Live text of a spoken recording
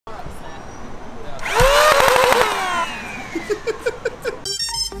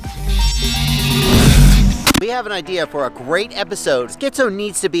have an idea for a great episode. Skitzo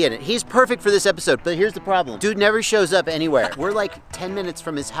needs to be in it. He's perfect for this episode, but here's the problem. Dude never shows up anywhere. We're like 10 minutes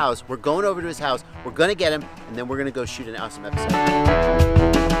from his house. We're going over to his house. We're gonna get him, and then we're gonna go shoot an awesome episode.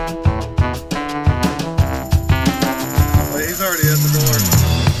 Wait, he's already at the door.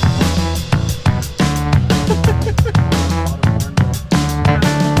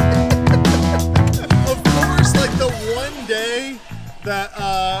 Of course, like the one day that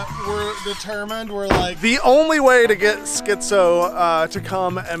we're determined, we're like, the only way to get Skitzo to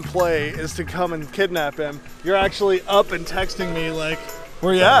come and play is to come and kidnap him. You're actually up and texting me like,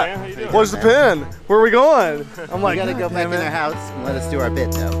 where you at? Where's the pin? Where are we going? I'm like, we gotta go back in their house and let us do our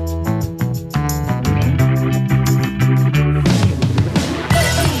bit though.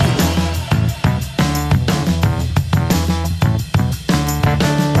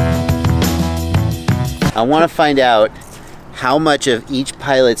 I want to find out how much of each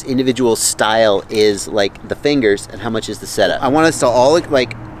pilot's individual style is like the fingers and how much is the setup. I want us to all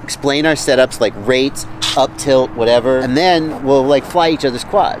like explain our setups, like rates, up tilt, whatever, and then we'll like fly each other's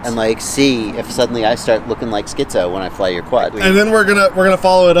quads and like see if suddenly I start looking like Skitzo when I fly your quad. and then we're gonna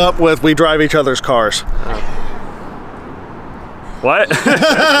follow it up with we drive each other's cars. What?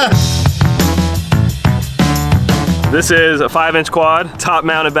 This is a 5-inch quad, top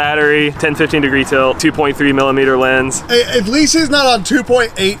mounted battery, 10-15 degree tilt, 2.3 millimeter lens. At least he's not on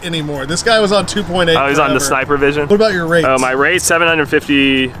 2.8 anymore. This guy was on 2.8. Oh, he's on the sniper vision. What about your rates? Oh, my rate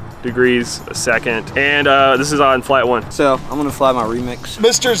 750 degrees a second, and this is on flight 1. So I'm gonna fly my remix.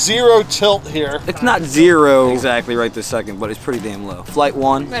 Mr. Zero Tilt here. It's not zero exactly right this second, but it's pretty damn low. Flight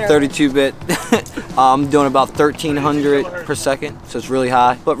 1, 32-bit. I'm doing about 1300 per second, so it's really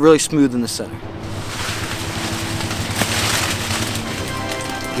high, but really smooth in the center.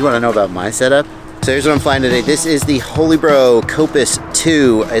 You want to know about my setup? So here's what I'm flying today. This is the Holy Bro Copus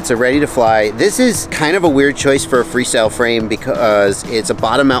 2. It's a ready to fly. This is kind of a weird choice for a freestyle frame because it's a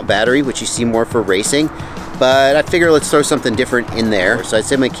bottom mount battery, which you see more for racing. But I figure let's throw something different in there. So I'd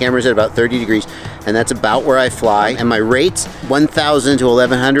say my camera's at about 30 degrees, and that's about where I fly. And my rate's 1,000 to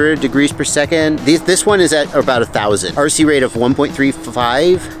 1,100 degrees per second. This one is at about 1,000. RC rate of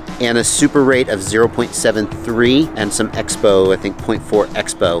 1.35. and a super rate of 0.73 and some expo, I think 0.4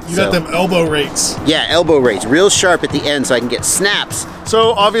 expo. You got them elbow rates. Yeah, elbow rates, real sharp at the end so I can get snaps.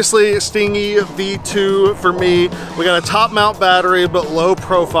 So obviously Stingy V2 for me. We got a top mount battery but low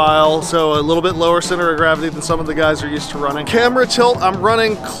profile, so a little bit lower center of gravity than some of the guys are used to running. Camera tilt, I'm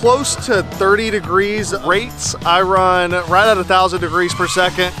running close to 30 degrees rates. I run right at 1,000 degrees per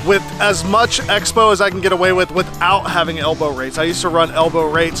second with as much expo as I can get away with without having elbow rates. I used to run elbow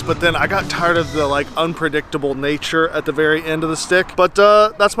rates, but then I got tired of the like unpredictable nature at the very end of the stick. But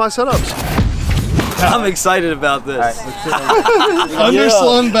that's my setups. I'm excited about this. Right.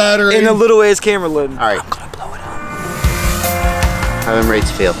 Underslung battery. In a little ass camera loading. All right. I'm gonna blow it up. How them rates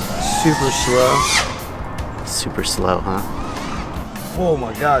feel? Super slow. Super slow, huh? Oh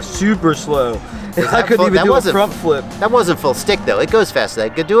my gosh, super slow. I that couldn't full- even that do a wasn't- front flip. That wasn't full stick though. It goes fast.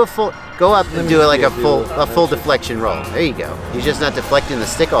 That could do a full. Go up and do it like a full deflection roll. There you go. You're just not deflecting the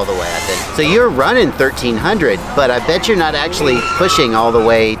stick all the way, I think. So you're running 1,300, but I bet you're not actually pushing all the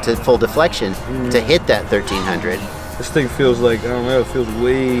way to full deflection to hit that 1,300. This thing feels like, I don't know, it feels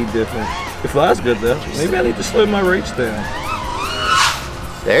way different. It flies good though. Maybe I need to slow my rates down.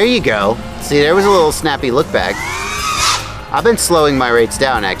 There you go. See, there was a little snappy look back. I've been slowing my rates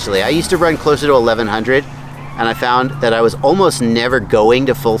down actually. I used to run closer to 1,100 and I found that I was almost never going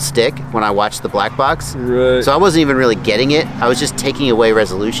to full stick when I watched the black box. Right. So I wasn't even really getting it. I was just taking away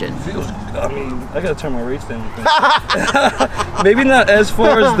resolution. Feels, I mean, I gotta turn my rates down. Maybe not as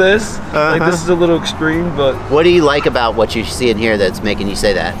far as this. Like this is a little extreme, but. What do you like about what you see in here that's making you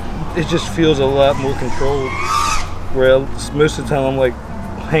say that? It just feels a lot more controlled. Where most of the time I'm like,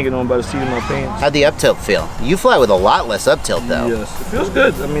 hanging on by the seat of my pants. How'd the up tilt feel? You fly with a lot less up tilt though. Yes, it feels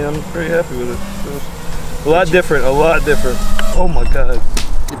good. I mean, I'm very happy with it. It feels a lot different, a lot different. Oh my God.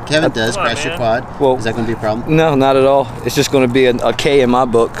 If Kevin does crash your quad, well, is that going to be a problem? No, not at all. It's just going to be a K in my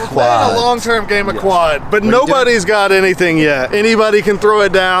book. We're playing a long-term game of quad, but nobody's got anything yet. Anybody can throw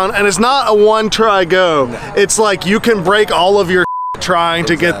it down, and it's not a one-try go. No. It's like you can break all of your trying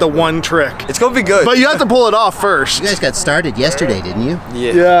to get the one trick. It's gonna be good. But you have to pull it off first. You guys got started yesterday, didn't you?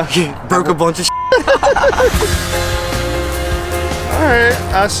 Yeah. Broke a bunch of Alright,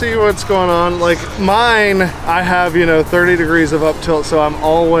 I see what's going on. Like mine, I have, 30 degrees of up tilt, so I'm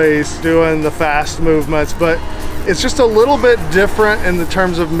always doing the fast movements, but it's just a little bit different in the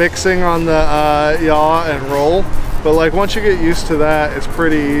terms of mixing on the yaw and roll. But like once you get used to that, it's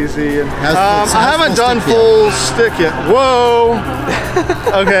pretty easy. And I haven't done full full stick yet. Whoa.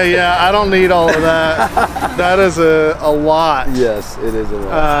 Okay, yeah, I don't need all of that. That is a lot. Yes, it is a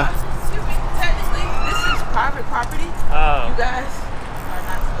lot. Excuse me, technically, this is private property. You guys are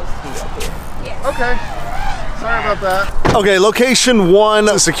not supposed to be up here. Yes. Okay. Sorry about that. Okay, location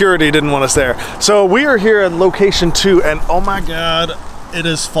 1, security didn't want us there. So we are here at location 2, and oh my God, it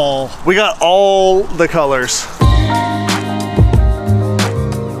is fall. We got all the colors.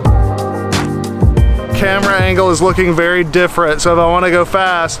 Camera angle is looking very different, so if I want to go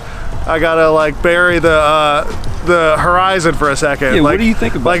fast, I gotta like bury the horizon for a second. Yeah, like, what do you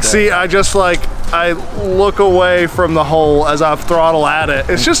think about that? See, I look away from the hole as I throttle at it.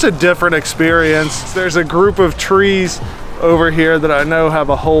 It's just a different experience. There's a group of trees over here that I know have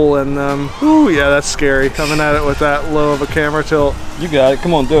a hole in them. Ooh, yeah, that's scary. Coming at it with that low of a camera tilt. You got it.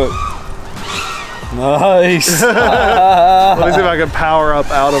 Come on, do it. Nice. Let me see if I can power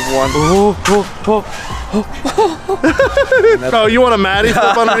up out of one. Oh, you want a Matty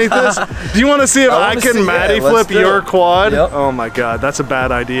flip underneath this? Do you want to see if I can Matty flip your quad? Yep. Oh my God, that's a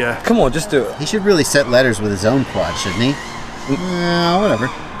bad idea. Come on, just do it. He should really set letters with his own quad, shouldn't he? Whatever.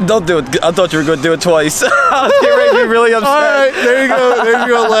 Don't do it. I thought you were going to do it twice. I was getting ready to be really upset. All right, there you go. There's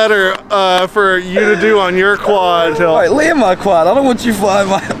your letter for you to do on your quad. All right, land my quad. I don't want you flying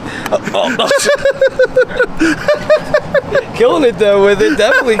my... Killing it though with it,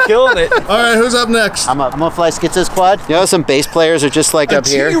 definitely killing it. All right, who's up next? I'm gonna fly Skitzo's quad. You know, some bass players are just like up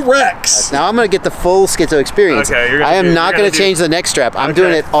here. T-Rex. Now I'm gonna get the full Skitzo experience. Okay, I am not gonna change the neck strap. I'm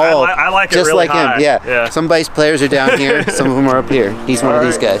doing it all. I like it just really like high. him. Yeah. Yeah. Some bass players are down here. Some of them are up here. He's one of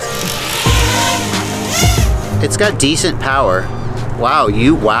these guys. It's got decent power. Wow,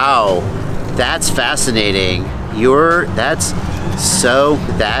 wow. That's fascinating.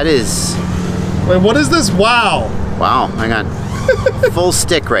 That is. Wait, what is this? Wow. Wow, hang on. Full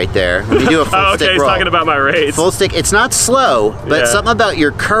stick right there. When you do a full stick he's roll. talking about my rates. Full stick, it's not slow, but something about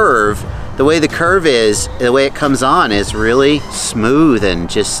your curve, the way the curve is, the way it comes on is really smooth and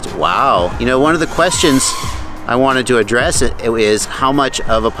just wow. You know, one of the questions I wanted to address is how much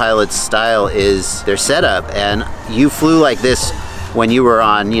of a pilot's style is their setup, and you flew like this when you were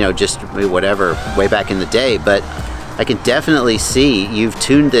on, you know, just whatever, way back in the day, but I can definitely see you've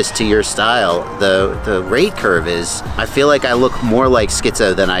tuned this to your style. The rate curve is, I feel like I look more like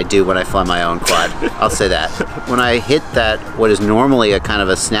Skitzo than I do when I fly my own quad. I'll say that. When I hit that, what is normally a kind of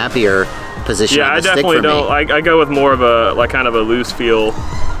a snappier position Yeah, on the I stick definitely for me. don't. I go with more of a, like kind of a loose feel.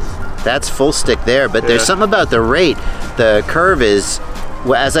 That's full stick there, but there's something about the rate. The curve is,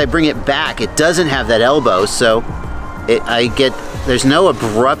 as I bring it back, it doesn't have that elbow, so there's no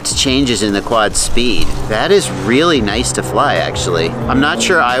abrupt changes in the quad speed. That is really nice to fly, actually. I'm not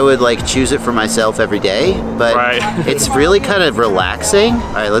sure I would like choose it for myself every day, but it's really kind of relaxing.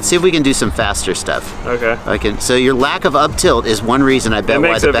 All right, let's see if we can do some faster stuff. Okay. So your lack of up tilt is one reason I bet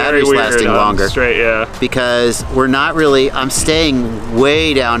why the battery's lasting longer. Straight, yeah. Because we're not really, I'm staying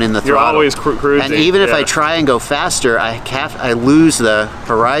way down in the throttle. You're always cruising. And even if I try and go faster, I lose the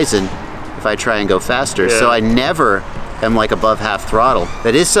horizon if I try and go faster. So I never am like above half throttle.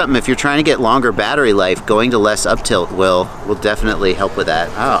 That is something, if you're trying to get longer battery life, going to less up tilt will definitely help with that.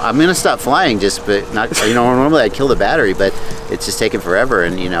 Oh, I'm gonna stop flying but not, you know, normally I'd kill the battery, but it's just taking forever,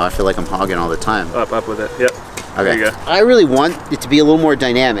 and you know, I feel like I'm hogging all the time. Up with it, yep. Okay. There you go. I really want it to be a little more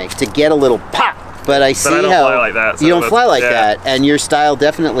dynamic, to get a little pop, but I see I don't how fly like that, so you don't fly like that, and your style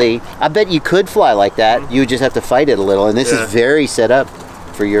definitely, I bet you could fly like that, you would just have to fight it a little, and this is very set up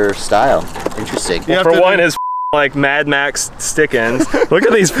for your style. Interesting. Well, for one, his like Mad Max stick ends. Look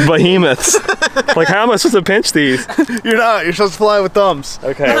at these behemoths. Like, how am I supposed to pinch these? You're not. You're supposed to fly with thumbs.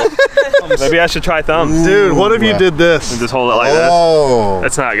 Okay. Maybe I should try thumbs. Dude, what if you did this? And just hold it like this?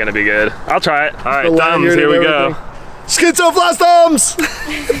 That's not gonna be good. I'll try it. All right, thumbs, here we go. Skitzo flash thumbs!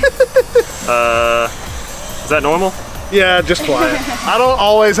 Is that normal? Yeah, just fly it. I don't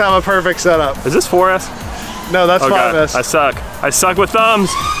always have a perfect setup. Is this 4S? No, that's 5S. God. I suck. I suck with thumbs.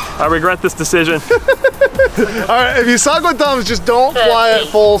 I regret this decision. All right, if you suck with thumbs, just don't fly at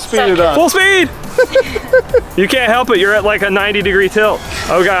full speed it up. Full speed! You can't help it. You're at like a 90-degree tilt.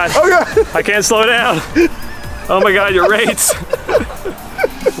 Oh God. Oh God. I can't slow down. Oh my God, your rates.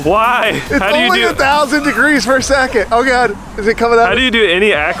 Why? It's How do you only do 1,000 degrees per second. Oh God, is it coming out? How do you do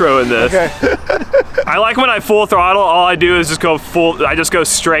any acro in this? Okay. I like when I full throttle, all I do is just go full, I just go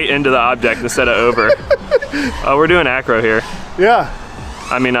straight into the object instead of over. Oh, we're doing acro here. Yeah.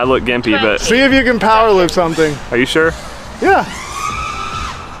 I mean, I look gimpy, but. See if you can power loop something. Are you sure? Yeah.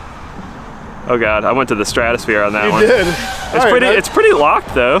 Oh God, I went to the stratosphere on that one. You did. It's pretty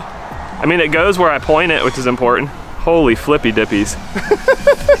locked though. I mean, it goes where I point it, which is important. Holy flippy dippies.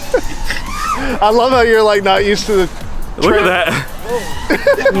 I love how you're like not used to the Look at that.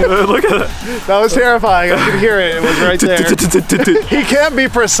 Look at that. That was terrifying. I could hear it. It was right there. He can't be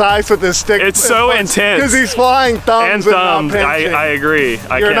precise with this stick. It's so intense. Because he's flying thumbs and thumbs. And not pinching. I agree.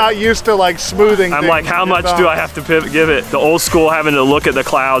 You're not used to like smoothing. I'm like, how much do I have to give it? The old school having to look at the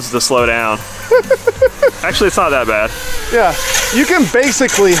clouds to slow down. Actually, it's not that bad. Yeah, you can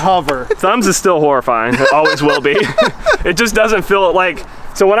basically hover. Thumbs is still horrifying. It always will be. It just doesn't feel like.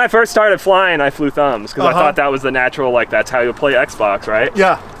 So when I first started flying, I flew thumbs because I thought that was the natural, like that's how you play Xbox, right?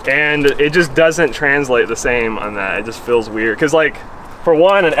 Yeah. And it just doesn't translate the same on that. It just feels weird. Because like, for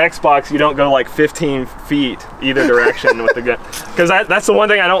one, an Xbox, you don't go like 15 feet either direction with the gun. Because that's the one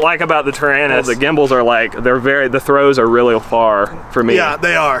thing I don't like about the Tyrannus. The gimbals are like, the throws are really far for me. Yeah,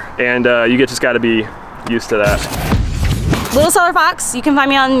 they are. And you just got to be used to that. LittleStellarFox, you can find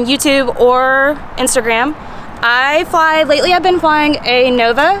me on YouTube or Instagram. Lately I've been flying a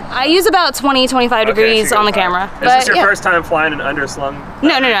Nova. I use about 20-25 degrees on the camera. Is this your first time flying an underslung?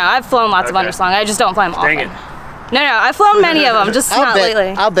 No, I've flown lots of underslung. I just don't fly them often. Dang it. No, I've flown many of them, just not lately.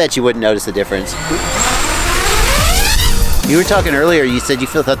 I'll bet you wouldn't notice the difference. You were talking earlier, you said you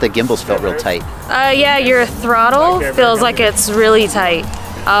thought the gimbals felt real tight. Yeah, your throttle feels like it's really tight.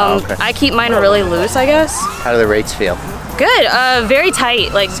 Okay. I keep mine really loose, I guess. How do the rates feel? Good, very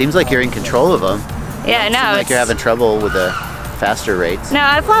tight. Like seems like you're in control of them. Yeah, no. Seems like you're having trouble with the faster rates. No,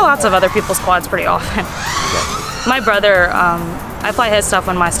 I fly lots of other people's quads pretty often. Okay. My brother, I fly his stuff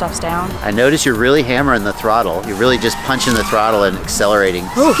when my stuff's down. I notice you're really hammering the throttle. You're really just punching the throttle and accelerating.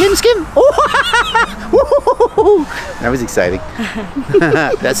 Skim! That was exciting.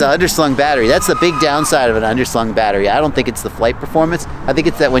 That's an underslung battery. That's the big downside of an underslung battery. I don't think it's the flight performance. I think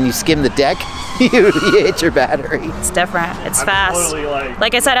it's that when you skim the deck, you hit your battery. It's different. It's fast. Totally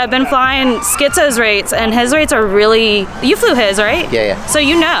like I said, I've been flying Skitzo's rates, and his rates are really. You flew his, right? Yeah. So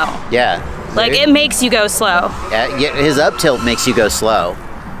you know. Yeah. Like it makes you go slow. Yeah, his up tilt makes you go slow.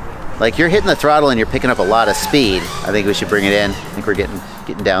 Like you're hitting the throttle and you're picking up a lot of speed. I think we should bring it in. I think we're getting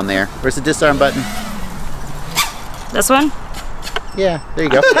down there. Where's the disarm button? This one? Yeah, there you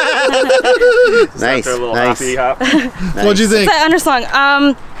go. Nice. Nice. What'd you think? It's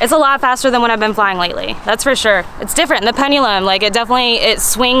underslung. It's a lot faster than what I've been flying lately. That's for sure. It's different. The pendulum, like it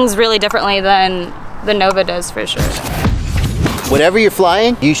swings really differently than the Nova does for sure. Whatever you're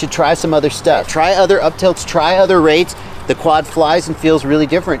flying, you should try some other stuff. Try other up tilts, try other rates. The quad flies and feels really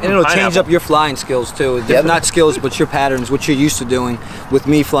different. And it'll change up your flying skills too. Yep. Not skills, but your patterns, what you're used to doing. With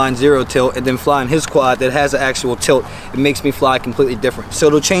me flying zero tilt and then flying his quad that has an actual tilt, it makes me fly completely different. So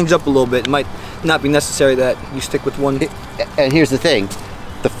it'll change up a little bit. It might not be necessary that you stick with one. And here's the thing.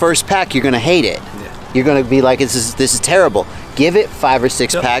 The first pack, you're gonna hate it. Yeah. You're gonna be like, this is terrible. Give it 5 or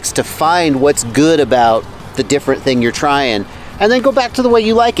 6 packs to find what's good about the different thing you're trying. And then go back to the way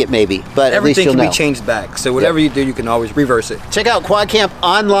you like it, maybe. But at least you'll know. Everything can be changed back. So whatever you do, you can always reverse it. Check out Quad Camp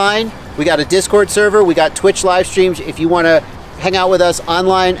online. We got a Discord server. We got Twitch live streams. If you want to hang out with us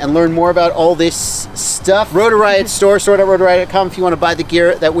online and learn more about all this stuff, Rotor Riot store, store.rotorriot.com if you want to buy the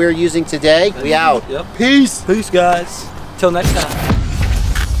gear that we're using today. We out. Yep. Peace. Peace, guys. Till next time.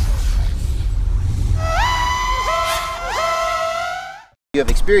 You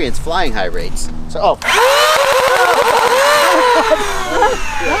have experience flying high rates. So, oh,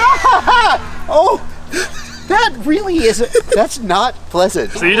 that really isn't, that's not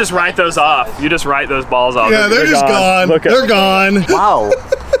pleasant. So you just write those off. You just write those balls off. Yeah, they're just gone. They're gone. Wow,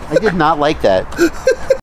 I did not like that.